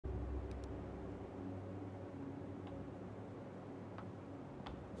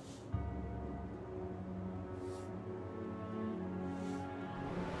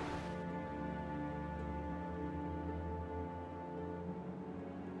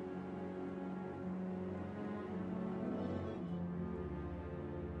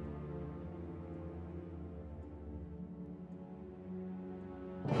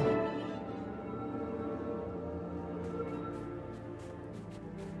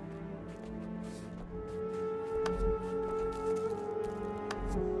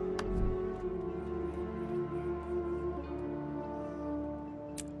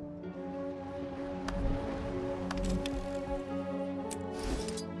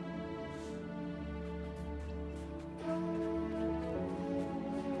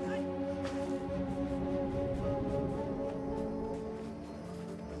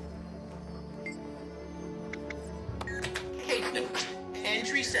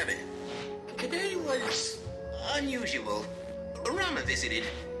7. Today was unusual. Rama visited.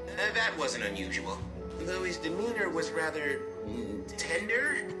 That wasn't unusual, though his demeanor was rather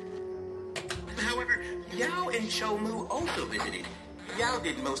tender. However, Yao and Cholmu also visited. Yao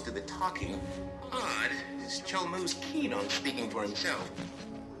did most of the talking. Odd, as Cholmu's keen on speaking for himself.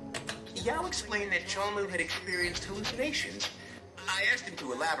 Yao explained that Cholmu had experienced hallucinations. I asked him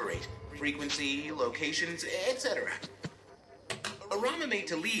to elaborate. Frequency, locations, etc. Rama made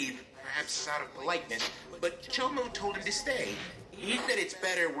to leave, perhaps out of politeness, but Cholmu told him to stay. He said it's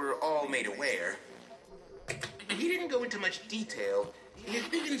better we're all made aware. He didn't go into much detail. His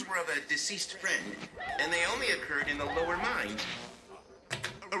visions were of a deceased friend, and they only occurred in the lower mind.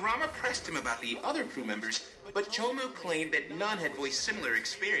 Rama pressed him about the other crew members, but Cholmu claimed that none had voiced similar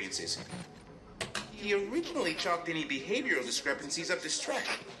experiences. He originally chalked any behavioral discrepancies up to stress,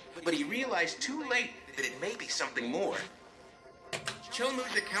 but he realized too late that it may be something more.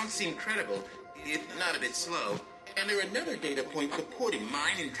 Cholmu's account seemed credible, if not a bit slow, and there are another data point supporting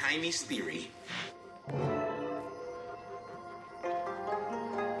mine and Timey's theory.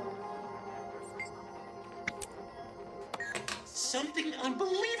 Something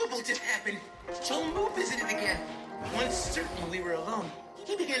unbelievable just happened. Cholmu visited again. Once certain we were alone,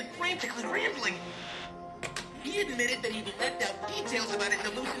 he began frantically rambling. He admitted that he left out details about his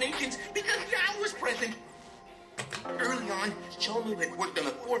hallucinations because Yao was present. Early on, Cholmu had worked on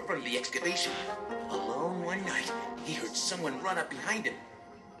the forefront of the excavation. Alone one night, he heard someone run up behind him.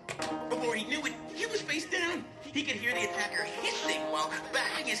 Before he knew it, he was face down. He could hear the attacker hissing while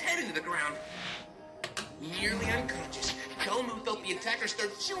bashing his head into the ground. Nearly unconscious, Cholmu felt the attacker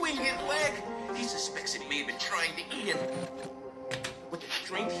start chewing his leg. He suspects it may have been trying to eat him. With the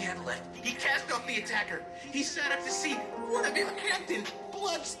strength he had left, he cast off the attacker. He sat up to see one of his captains,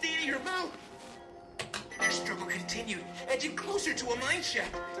 blood staining her mouth. Their struggle continued, edging closer to a mine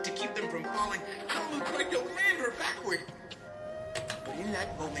shaft. To keep them from falling, Cholmu tried to ram her backward. But in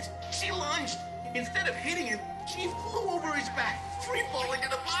that moment, she lunged. Instead of hitting him, she flew over his back, free falling to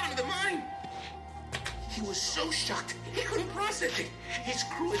the bottom of the mine. He was so shocked, he couldn't process it. His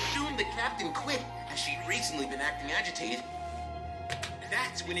crew assumed the captain quit, as she'd recently been acting agitated.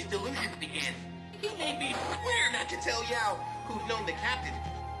 That's when his delusions began. He made me swear not to tell Yao, who'd known the captain.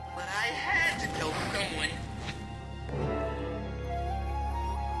 But I had to tell someone.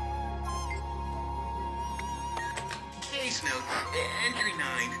 Case note, entry 9.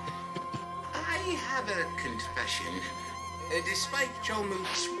 I have a confession. Despite Cholmu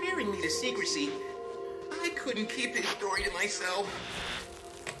swearing me to secrecy, I couldn't keep his story to myself.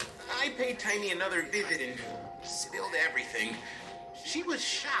 I paid Timey another visit and spilled everything. She was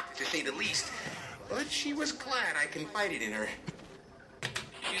shocked, to say the least, but she was glad I confided in her.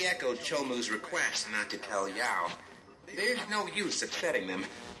 She echoed Cholmu's request not to tell Yao. There's no use upsetting them.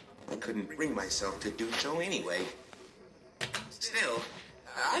 I couldn't bring myself to do so anyway. Still,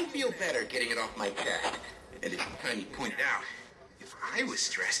 I feel better getting it off my chest. And as Timey pointed out, if I was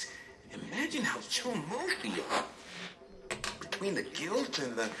stressed, imagine how Cholmu feels. Between the guilt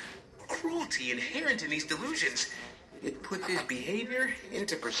and the cruelty inherent in these delusions, it puts his behavior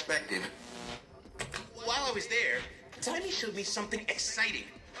into perspective. While I was there, Timey showed me something exciting.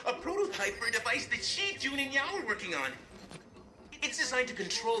 A prototype for a device that she, June, and Yao are working on. It's designed to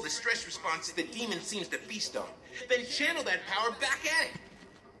control the stress responses the demon seems to feast on, then channel that power back at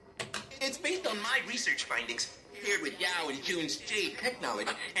it. It's based on my research findings, paired with Yao and June's jade tech knowledge,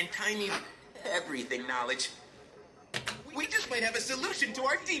 and Timey's everything knowledge. We just might have a solution to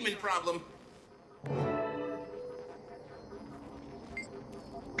our demon problem.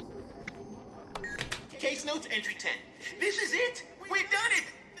 Case notes, entry 10. This is it! We've done it!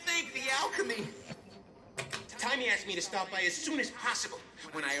 Thank the alchemy! Timey asked me to stop by as soon as possible.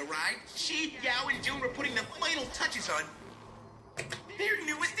 When I arrived, she, Yao, and June were putting the final touches on their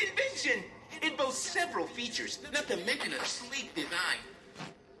newest invention! It boasts several features, not to mention a sleek design.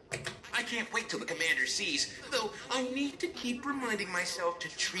 I can't wait till the commander sees, though I need to keep reminding myself to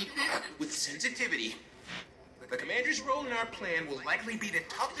treat it with sensitivity. The commander's role in our plan will likely be the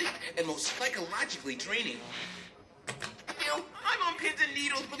toughest and most psychologically draining. I'm on pins and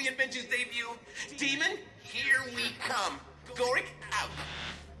needles for the invention's debut. Demon, here we come. Goric, out.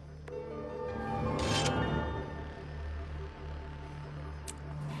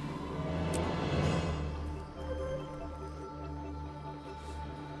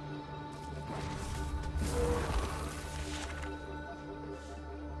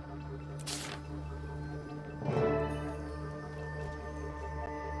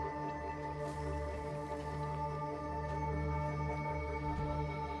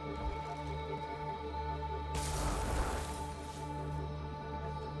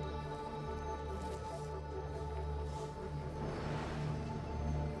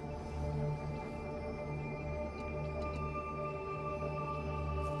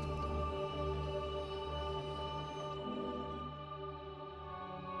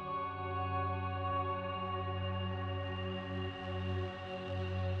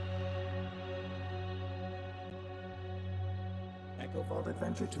 of all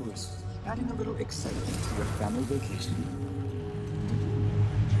adventure tours, adding a little excitement to your family vacation.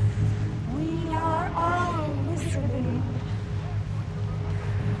 We are all listening.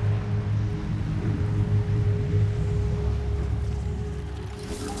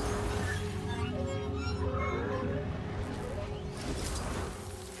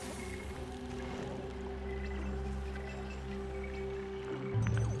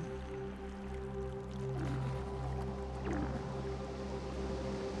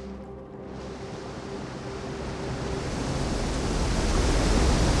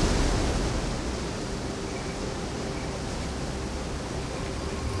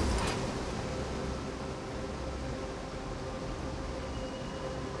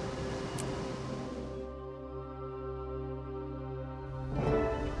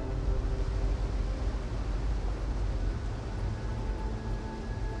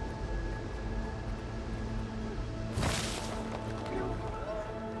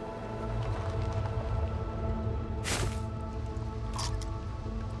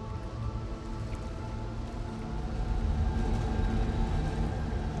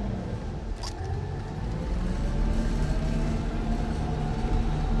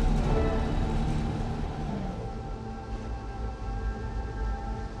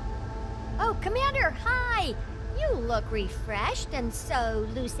 Commander, hi! You look refreshed and so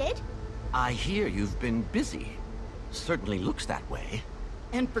lucid. I hear you've been busy. Certainly looks that way.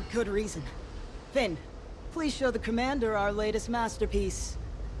 And for good reason. Finn, please show the Commander our latest masterpiece.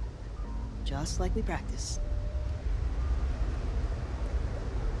 Just like we practiced.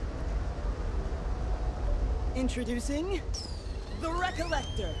 Introducing... the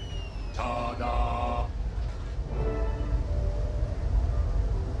Recollector! Ta-da!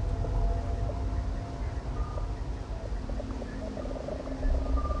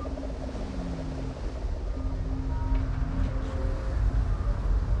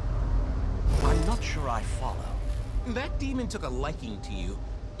 I'm not sure I follow. That demon took a liking to you.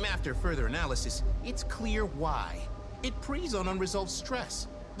 After further analysis, it's clear why. It preys on unresolved stress,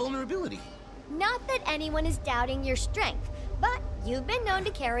 vulnerability. Not that anyone is doubting your strength, but you've been known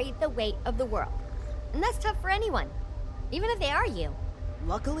to carry the weight of the world. And that's tough for anyone, even if they are you.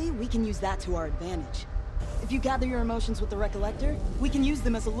 Luckily, we can use that to our advantage. If you gather your emotions with the Recollector, we can use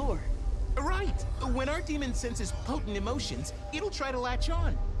them as a lure. Right. When our demon senses potent emotions, it'll try to latch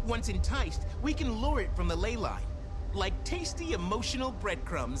on. Once enticed, we can lure it from the ley line. Like tasty emotional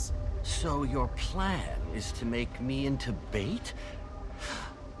breadcrumbs. So your plan is to make me into bait?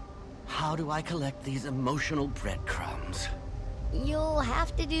 How do I collect these emotional breadcrumbs? You'll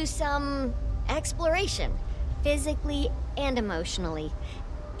have to do some exploration, physically and emotionally.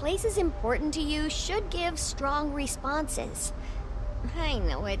 Places important to you should give strong responses. I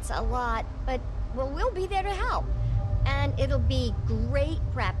know it's a lot, but we'll be there to help. And it'll be great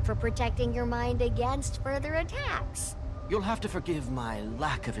prep for protecting your mind against further attacks. You'll have to forgive my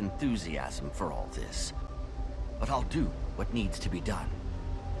lack of enthusiasm for all this. But I'll do what needs to be done.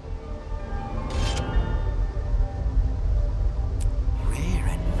 Rare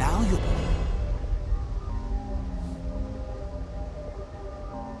and valuable.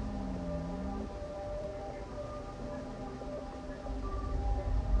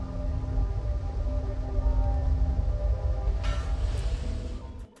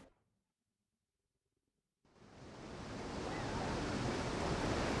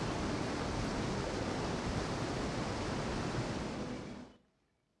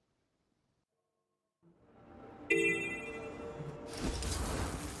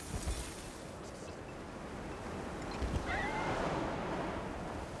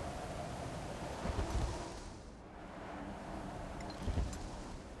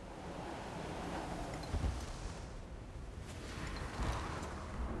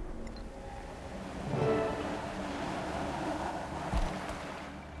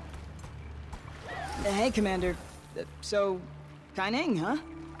 Hey, Commander. So, Kaining, huh?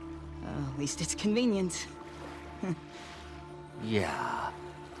 At least it's convenient. Yeah.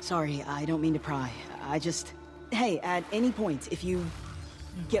 Sorry, I don't mean to pry. I just... Hey, at any point, if you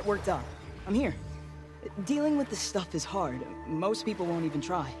get worked up, I'm here. Dealing with this stuff is hard. Most people won't even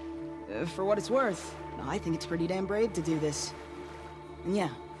try. For what it's worth, I think it's pretty damn brave to do this. And yeah,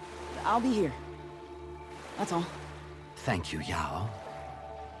 I'll be here. That's all. Thank you, Yao.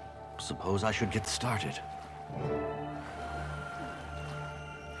 Suppose I should get started.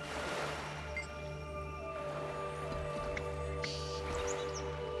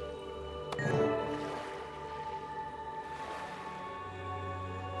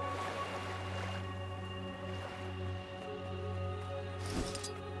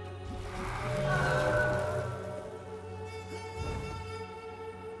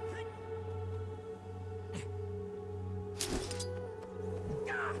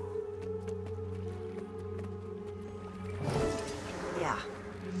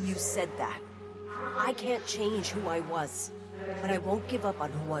 said that. I can't change who I was, but I won't give up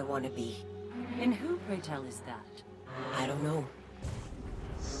on who I want to be. And who, pray tell, is that? I don't know.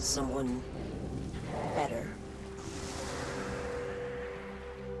 Someone better.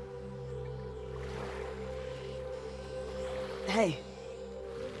 Hey,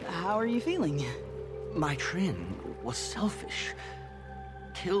 how are you feeling? My Trin was selfish.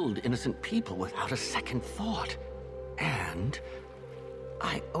 Killed innocent people without a second thought. And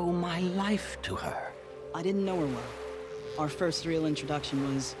I owe my life to her. I didn't know her well. Our first real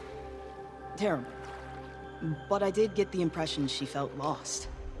introduction was terrible. But I did get the impression she felt lost.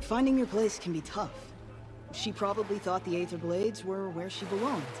 Finding your place can be tough. She probably thought the Aether Blades were where she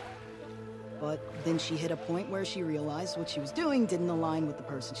belonged. But then she hit a point where she realized what she was doing didn't align with the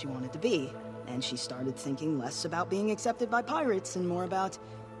person she wanted to be. And she started thinking less about being accepted by pirates and more about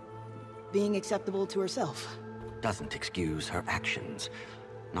being acceptable to herself. Doesn't excuse her actions.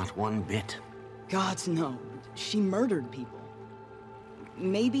 Not one bit. Gods, no. She murdered people.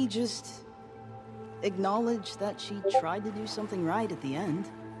 Maybe just acknowledge that she tried to do something right at the end.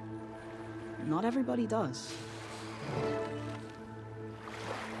 Not everybody does.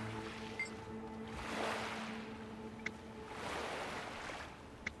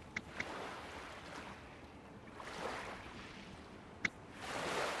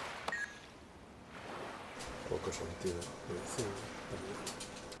 Poco sentido de decir.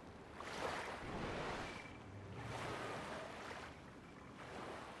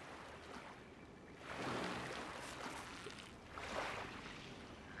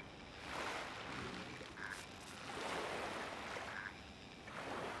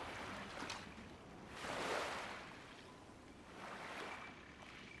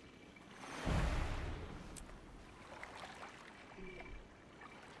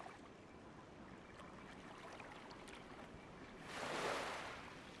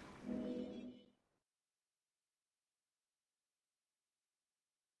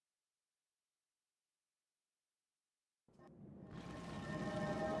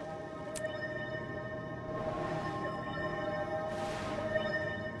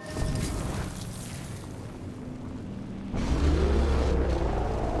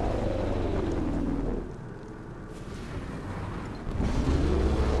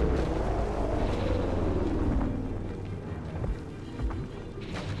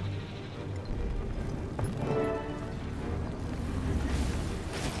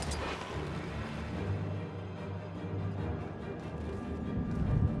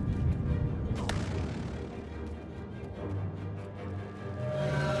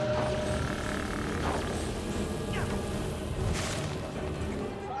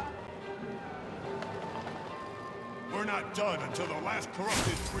 We're not done until the last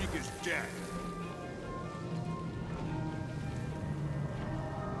corrupted freak is dead.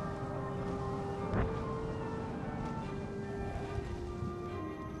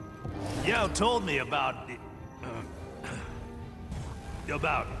 Yao told me about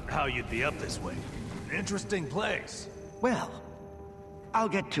how you'd be up this way. Interesting place. Well, I'll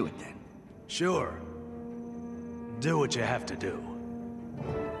get to it then. Sure. Do what you have to do.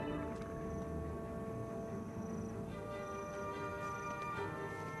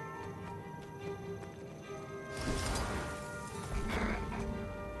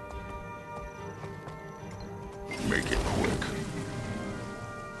 Make it quick.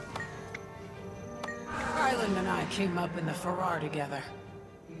 Ryland and I came up in the Farrar together.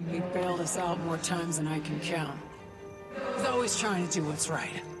 He bailed us out more times than I can count. He's always trying to do what's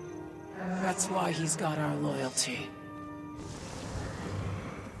right. That's why he's got our loyalty.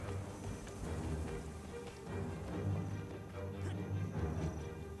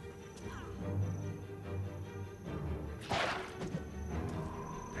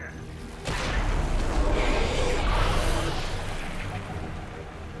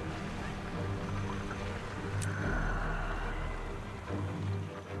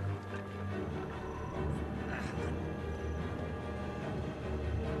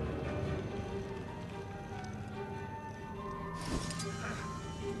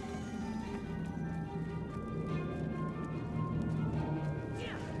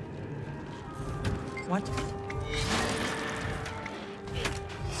 What?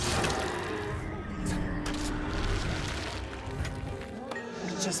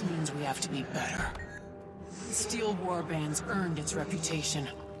 It just means we have to be better. The Steel Warband's earned its reputation,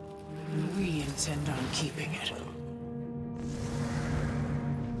 and we intend on keeping it.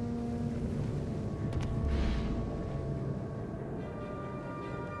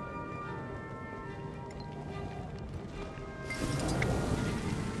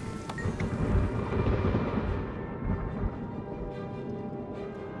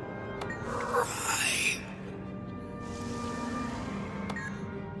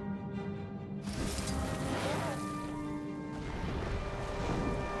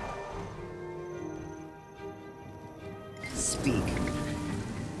 speak.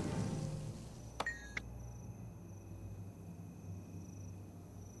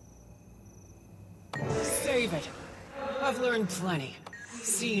 Save it. I've learned plenty.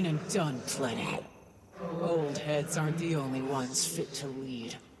 Seen and done plenty. Old heads aren't the only ones fit to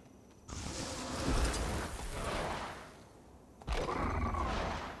lead.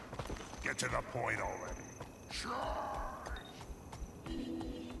 Get to the point already.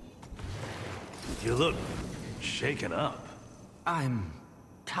 You look shaken up. I'm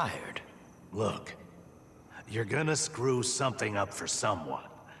tired. Look, you're gonna screw something up for someone.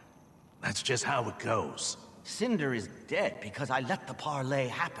 That's just how it goes. Cinder is dead because I let the parlay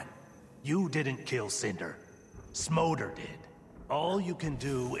happen. You didn't kill Cinder. Smolder did. All you can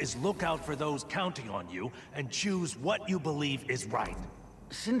do is look out for those counting on you and choose what you believe is right.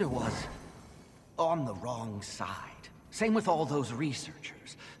 Cinder was on the wrong side. Same with all those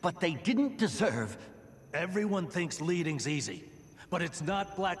researchers. But they didn't deserve... Everyone thinks leading's easy, but it's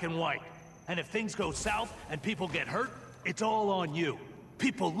not black and white. And if things go south and people get hurt, it's all on you.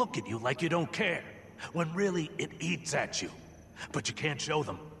 People look at you like you don't care, when really it eats at you. But you can't show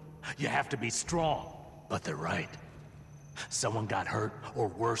them. You have to be strong. But they're right. Someone got hurt, or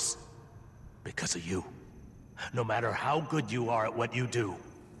worse, because of you. No matter how good you are at what you do,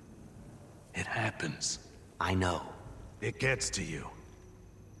 it happens. I know. It gets to you.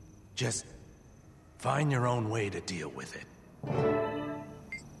 Just find your own way to deal with it.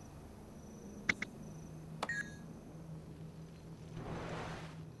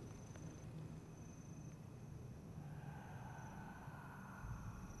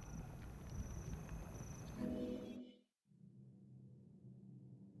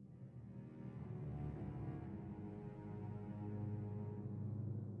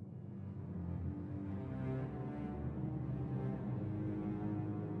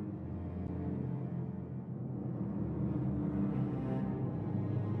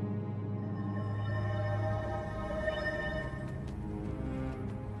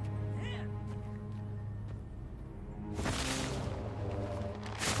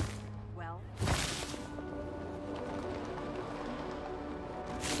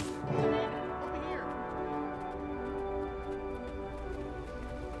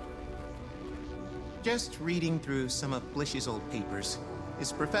 Just reading through some of Blish's old papers.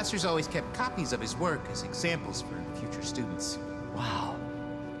 His professors always kept copies of his work as examples for future students. Wow.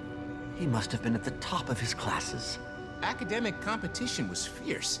 He must have been at the top of his classes. Academic competition was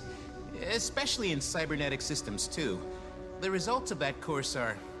fierce, especially in cybernetic systems too. The results of that course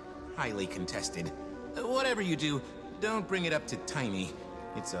are highly contested. Whatever you do, don't bring it up to Tiny.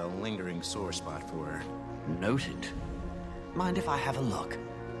 It's a lingering sore spot for her. Noted. Mind if I have a look?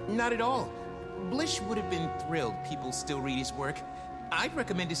 Not at all. Blish would have been thrilled people still read his work. I'd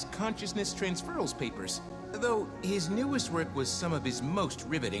recommend his consciousness transferals papers. Though his newest work was some of his most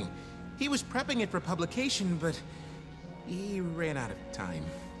riveting. He was prepping it for publication, but he ran out of time.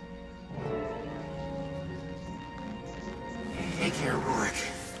 Take care, Rourke.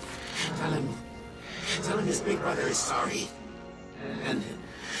 Tell him his big brother is sorry. And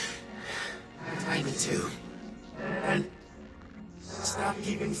Tiny too. And stop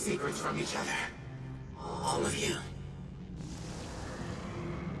keeping secrets from each other. All of you.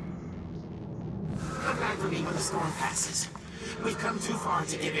 Come back for me when the storm passes. We've come too far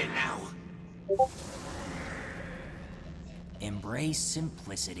to give in now. Embrace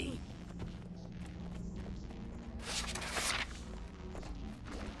simplicity.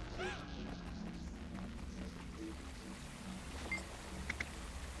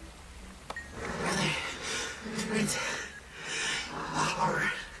 Trent.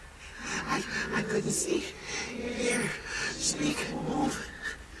 Horror. I couldn't see, hear, speak, move.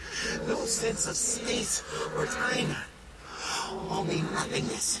 No sense of space or time. Only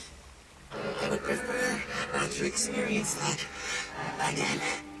nothingness. I would prefer not to experience that again.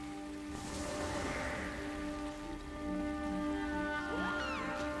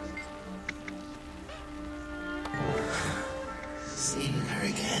 Seeing her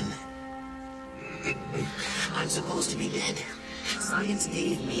again. I'm supposed to be dead. Science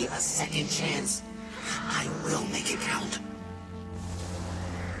gave me a second chance. I will make it count.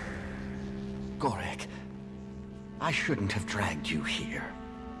 Gorek, I shouldn't have dragged you here.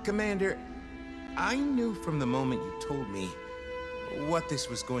 Commander, I knew from the moment you told me what this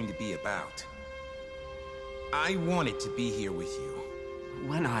was going to be about. I wanted to be here with you.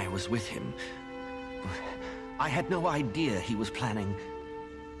 When I was with him, I had no idea he was planning...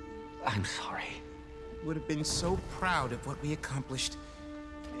 I'm sorry. Would have been so proud of what we accomplished,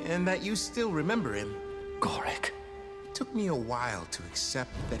 and that you still remember him. Gorek. It took me a while to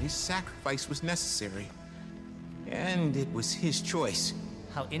accept that his sacrifice was necessary. And it was his choice.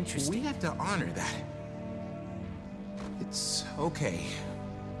 How interesting. We have to honor that. It's okay.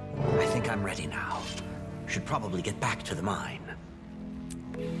 I think I'm ready now. Should probably get back to the mine.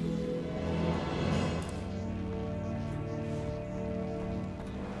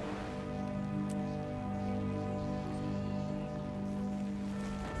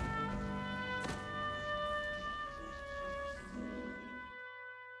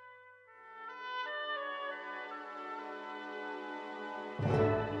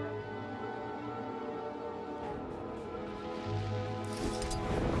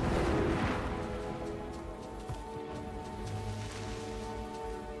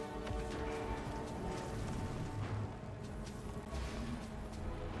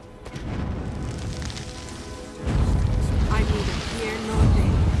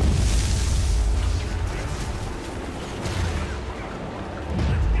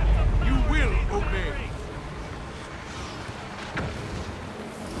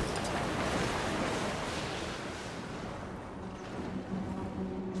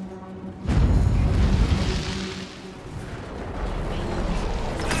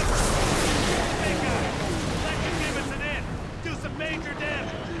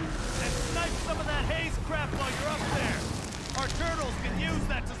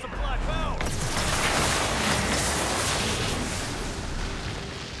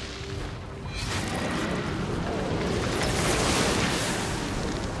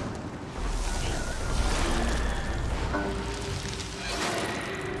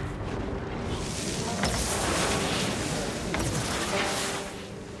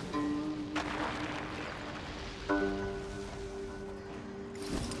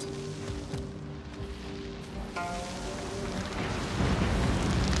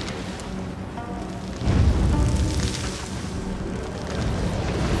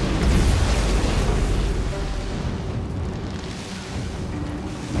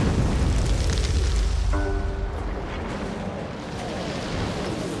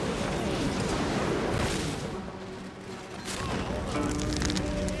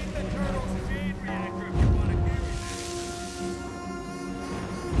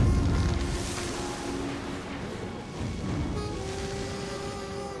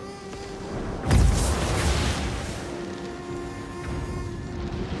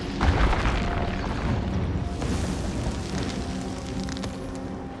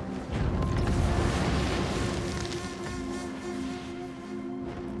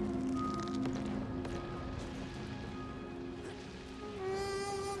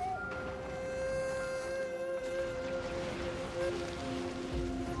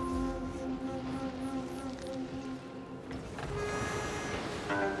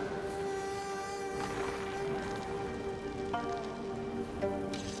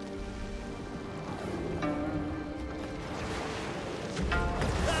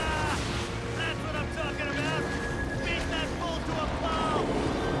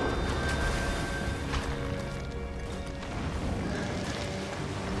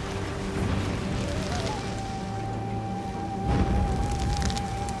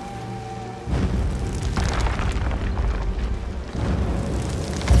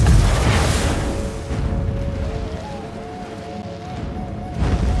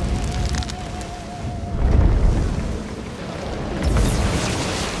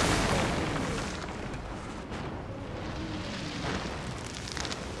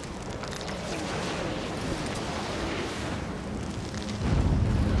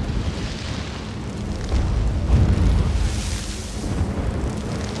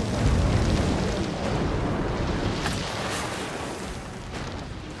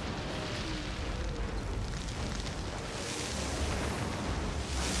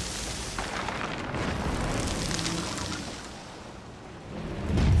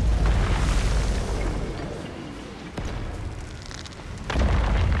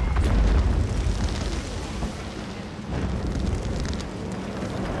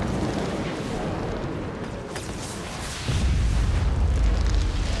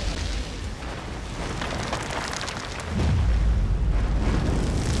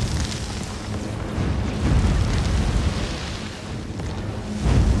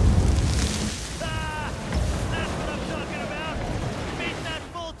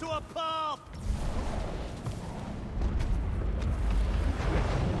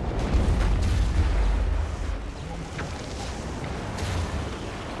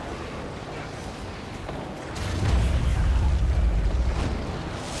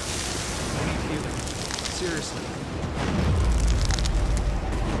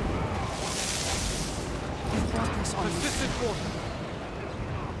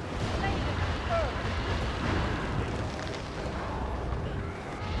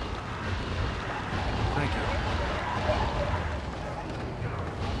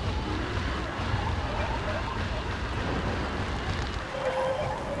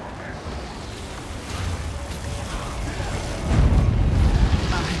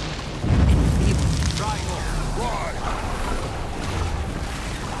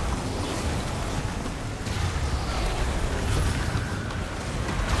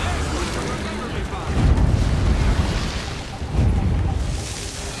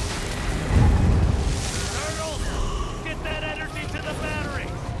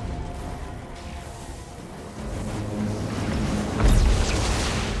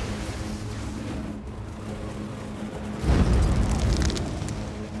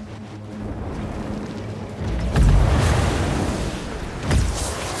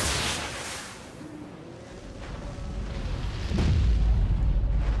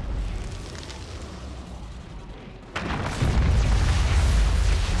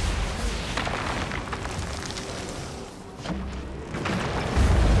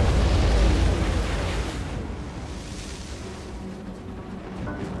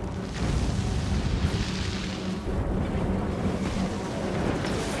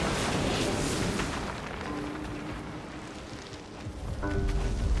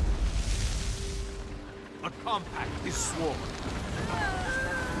 compact is sworn.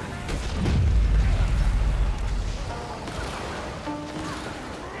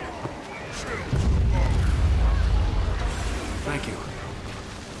 Thank you.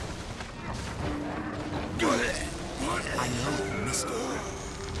 I know you missed it.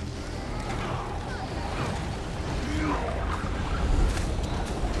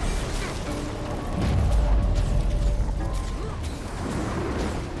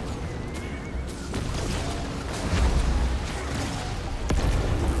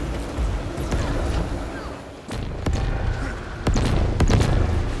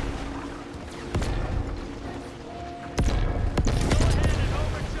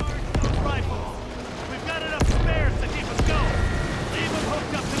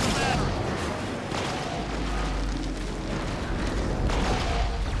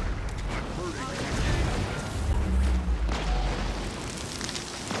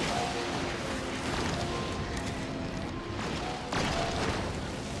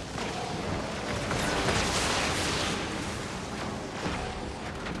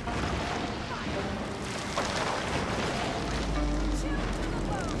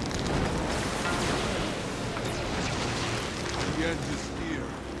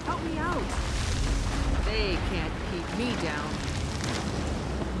 Help me out. They can't keep me down.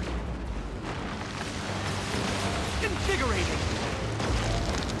 Invigorating!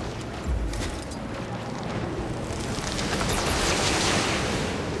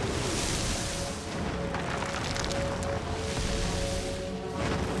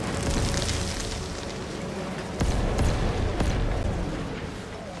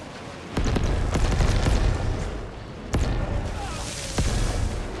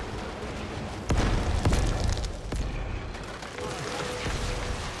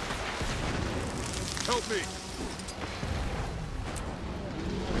 Help me!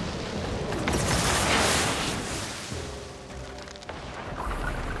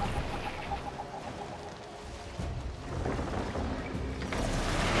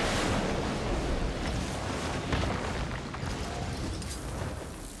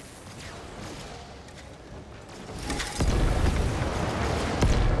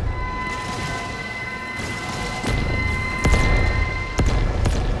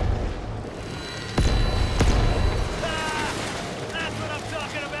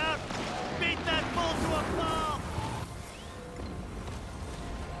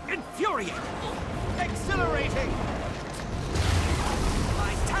 Infuriating! Exhilarating!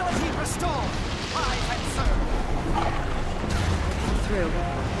 Vitality restored! Rise and serve! Through.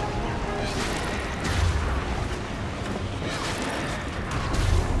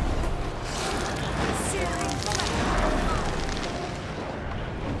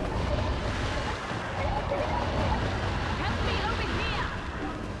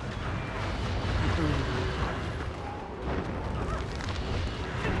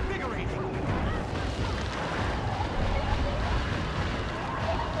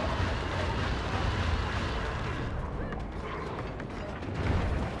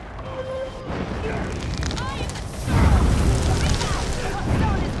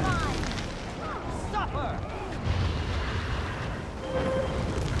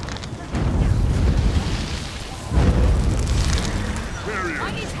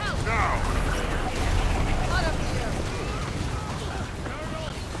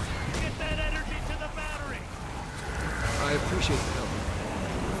 I appreciate the help.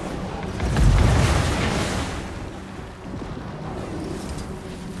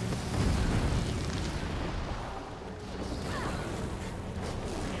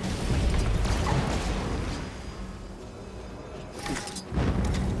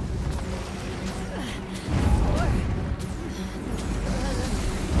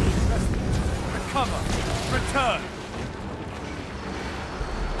 Recover! Return!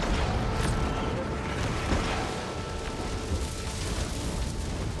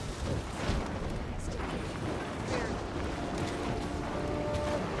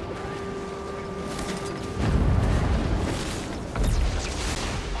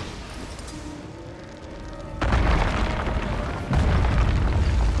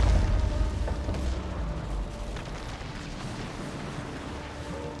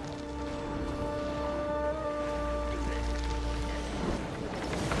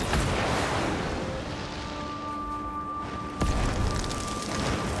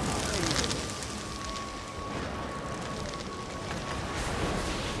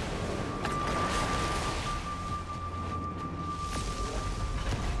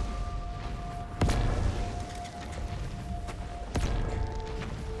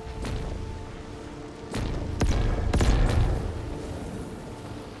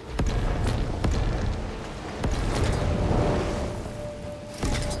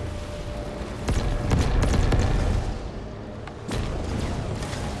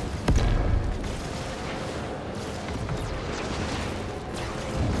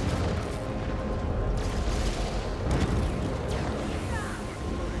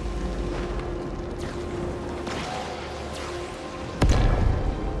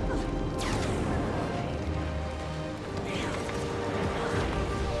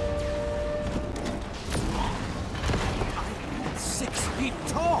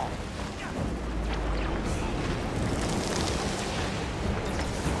 tall!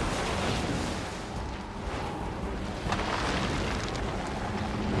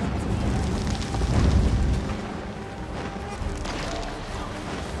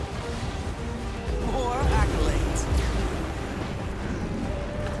 More accolades.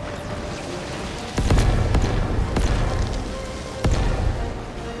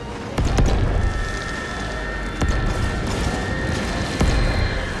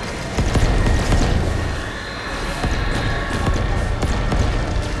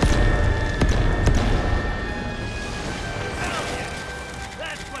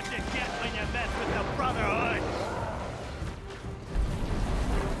 That's what you get when you mess with the Brotherhood!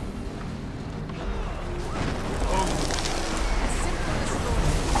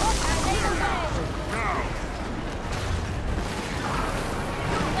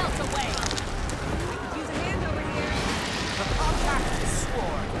 Melt away. I could use a hand over here. The compact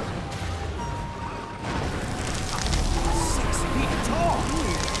sword. 6 feet tall.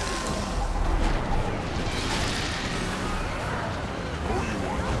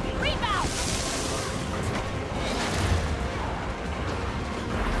 Rebound!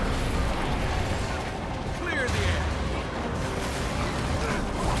 Clear the air.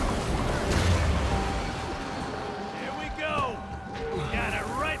 Here we go! Got it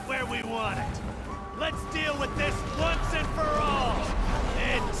right where we want it. Let's deal with this once and for all!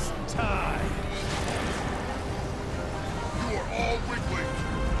 It's time! You are all weaklings.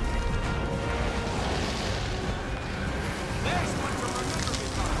 There's one to remember me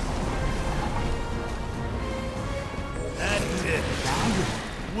by. That did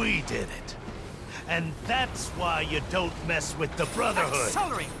it. We did it. And that's why you don't mess with the Brotherhood.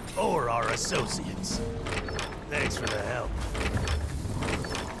 Accelerate! Or our associates. Thanks for the help.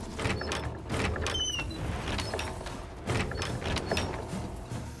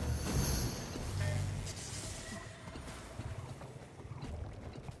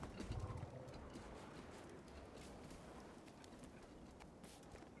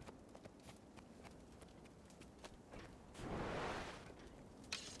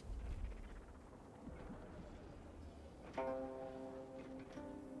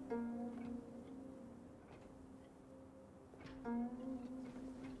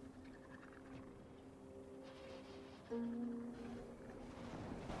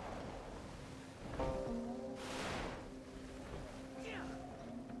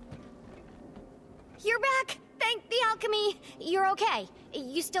 You're back! Thank the alchemy! You're okay.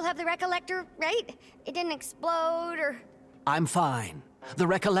 You still have the recollector, right? It didn't explode or... I'm fine. The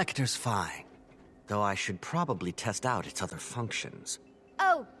Recollector's fine. Though I should probably test out its other functions.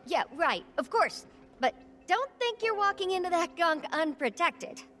 Oh, yeah, right, of course. But don't think you're walking into that gunk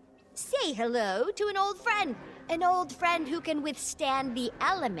unprotected. Say hello to an old friend. An old friend who can withstand the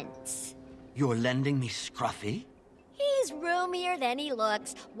elements. You're lending me Scruffy? He's roomier than he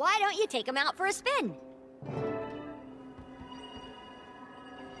looks. Why don't you take him out for a spin?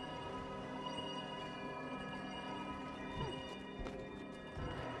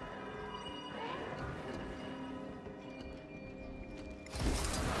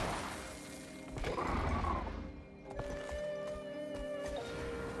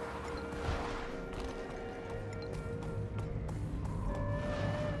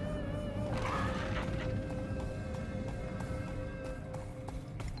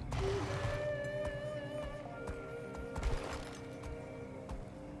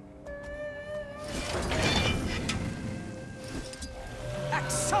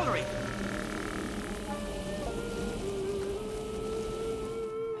 Accelerate!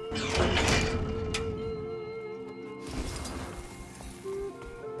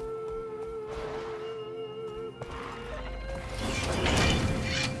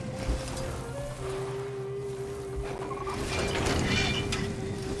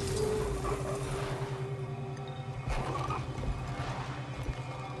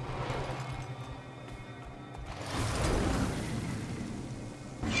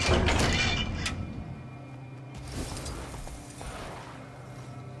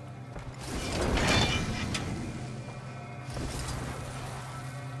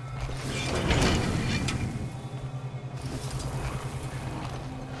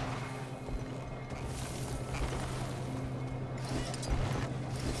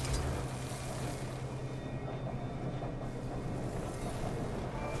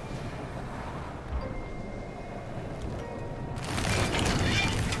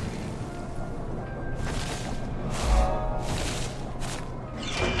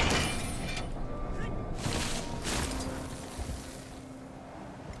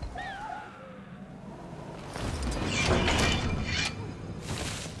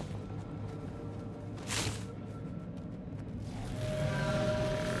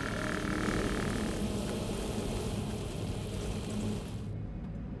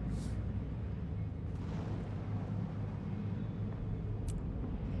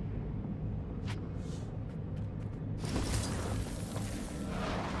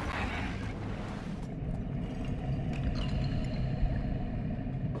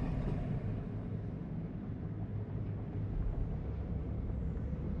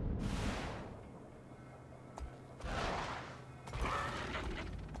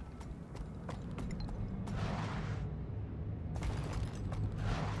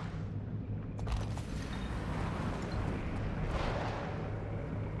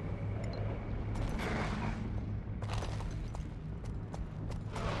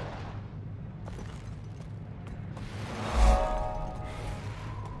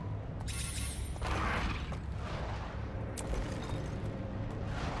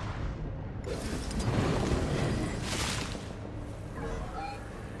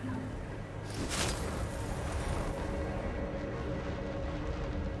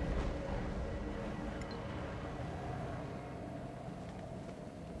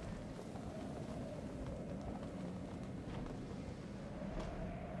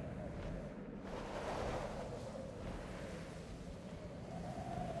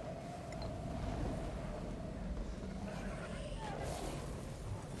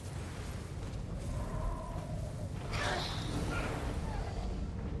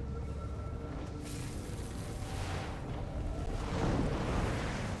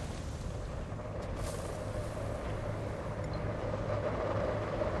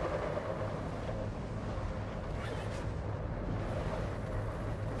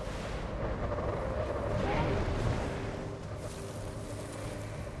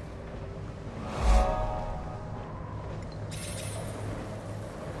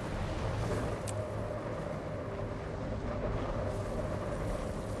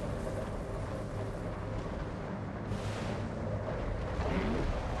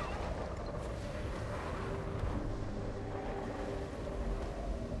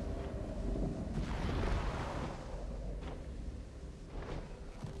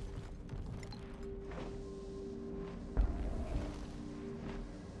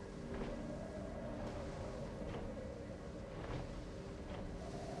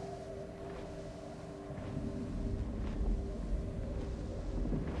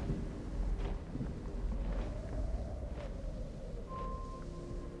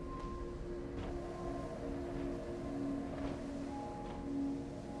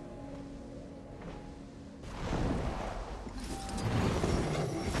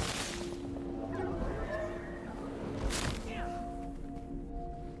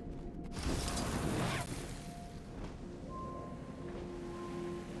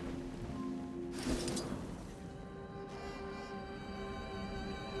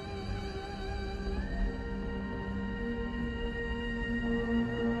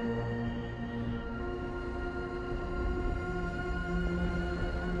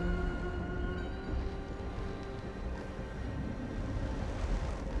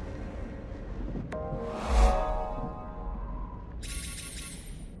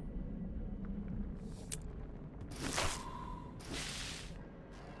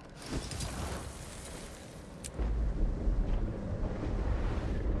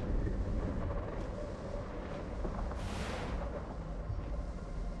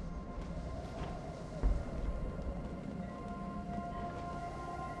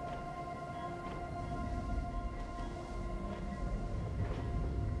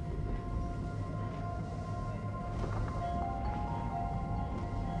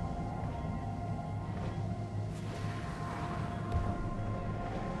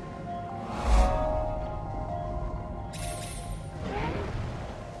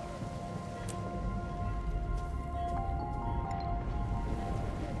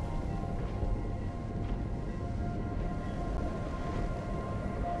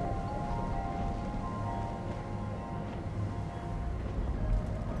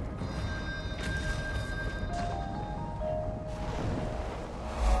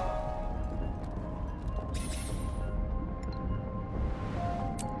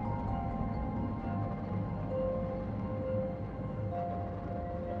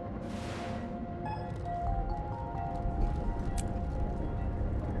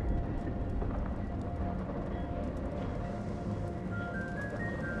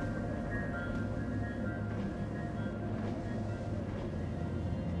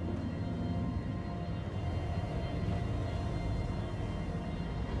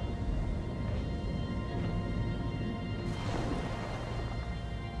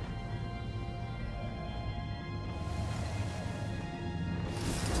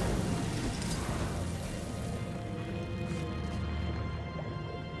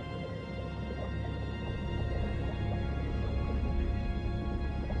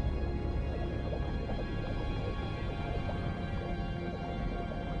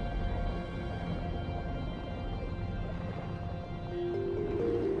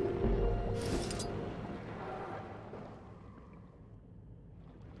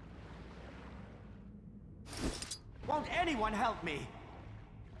 Won't anyone help me?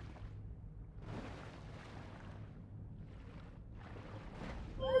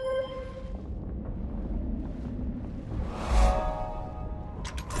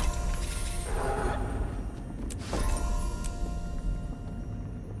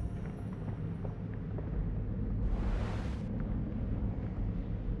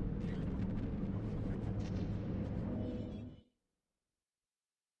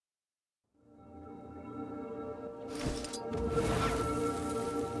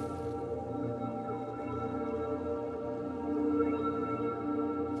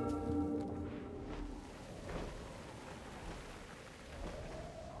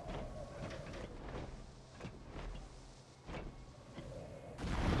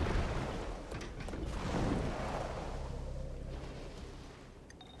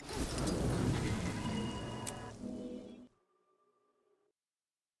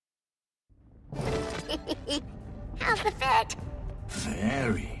 How's the fit?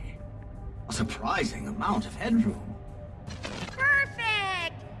 Very. A surprising amount of headroom.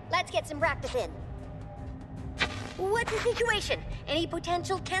 Perfect! Let's get some practice in. What's the situation? Any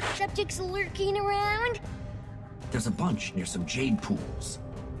potential test subjects lurking around? There's a bunch near some jade pools.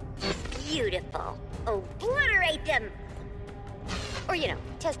 Beautiful. Obliterate them! Or, you know,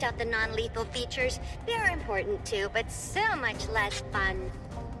 test out the non-lethal features. They're important too, but so much less fun.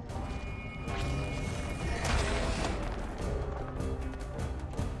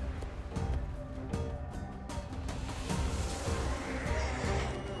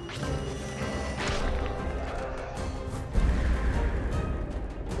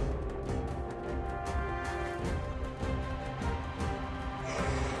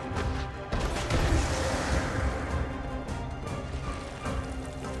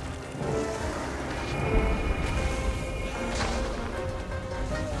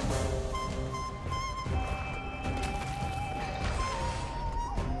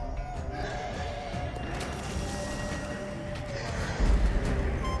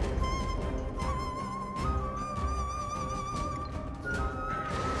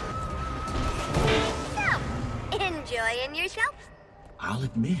 Enjoying yourself? I'll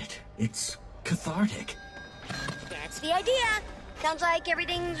admit, it's cathartic. That's the idea. Sounds like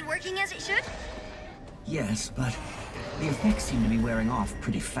everything's working as it should? Yes, but the effects seem to be wearing off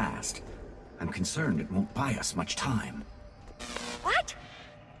pretty fast. I'm concerned it won't buy us much time. What?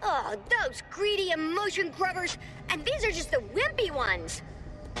 Oh, those greedy emotion grubbers. And these are just the wimpy ones.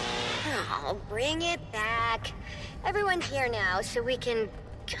 Oh, bring it back. Everyone's here now, so we can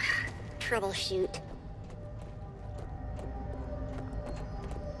troubleshoot.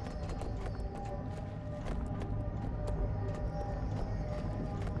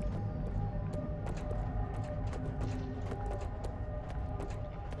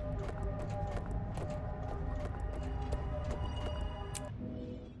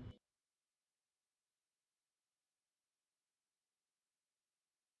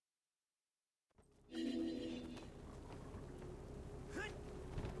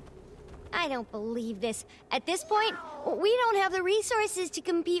 I don't believe this. At this point, we don't have the resources to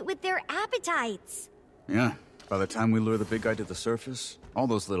compete with their appetites. Yeah, by the time we lure the big guy to the surface, all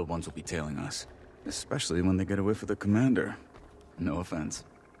those little ones will be tailing us. Especially when they get away from the commander. No offense.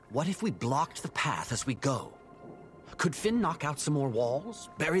 What if we blocked the path as we go? Could Finn knock out some more walls?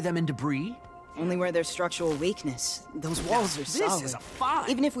 Bury them in debris? Only where there's structural weakness. Those walls are solid. This is a fight!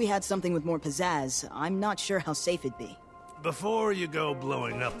 Even if we had something with more pizzazz, I'm not sure how safe it'd be. Before you go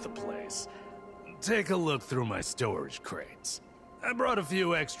blowing up the place, take a look through my storage crates. I brought a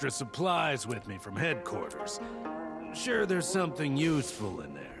few extra supplies with me from headquarters. Sure there's something useful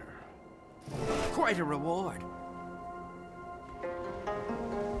in there. Quite a reward.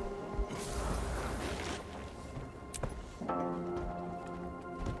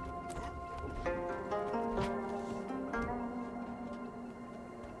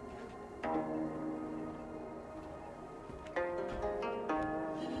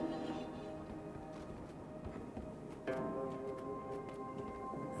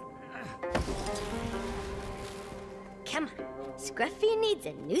 Come on, Scruffy needs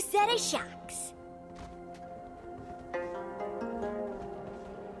a new set of shocks.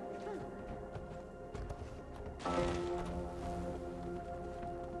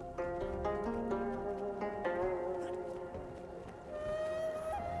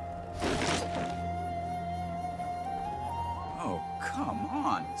 Oh, come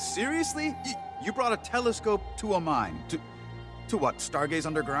on. Seriously? You brought a telescope to a mine? To what, stargaze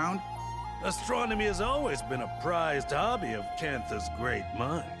underground? Astronomy has always been a prized hobby of Cantha's great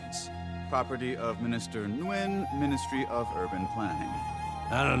minds. Property of Minister Nguyen, Ministry of Urban Planning.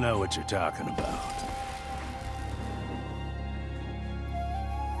 I don't know what you're talking about.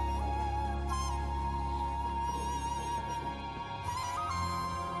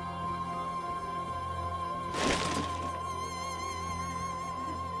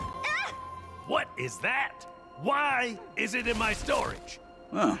 What is that? Why is it in my storage?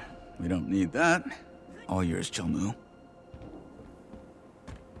 Well, we don't need that. All yours, Cholmu.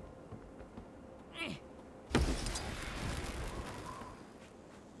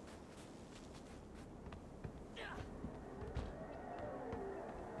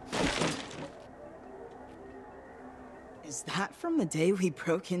 Is that from the day we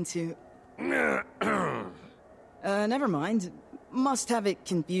broke into... never mind. Must have it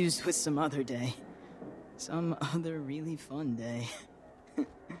confused with some other day. Some other really fun day.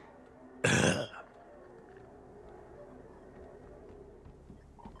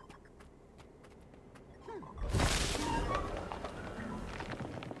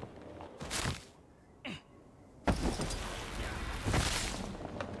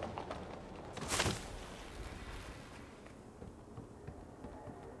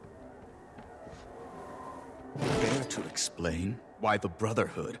 To explain why the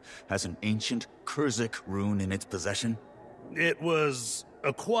Brotherhood has an ancient Kurzik rune in its possession? It was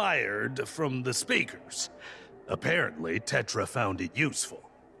acquired from the speakers. Apparently, Tetra found it useful.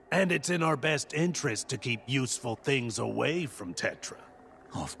 And it's in our best interest to keep useful things away from Tetra.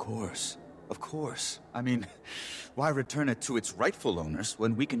 Of course. Of course. I mean, why return it to its rightful owners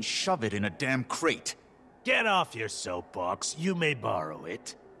when we can shove it in a damn crate? Get off your soapbox. You may borrow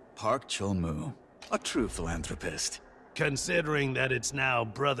it. Park Cholmu. A true philanthropist. Considering that it's now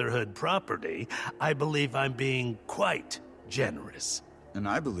Brotherhood property, I believe I'm being quite generous. And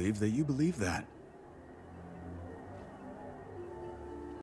I believe that you believe that.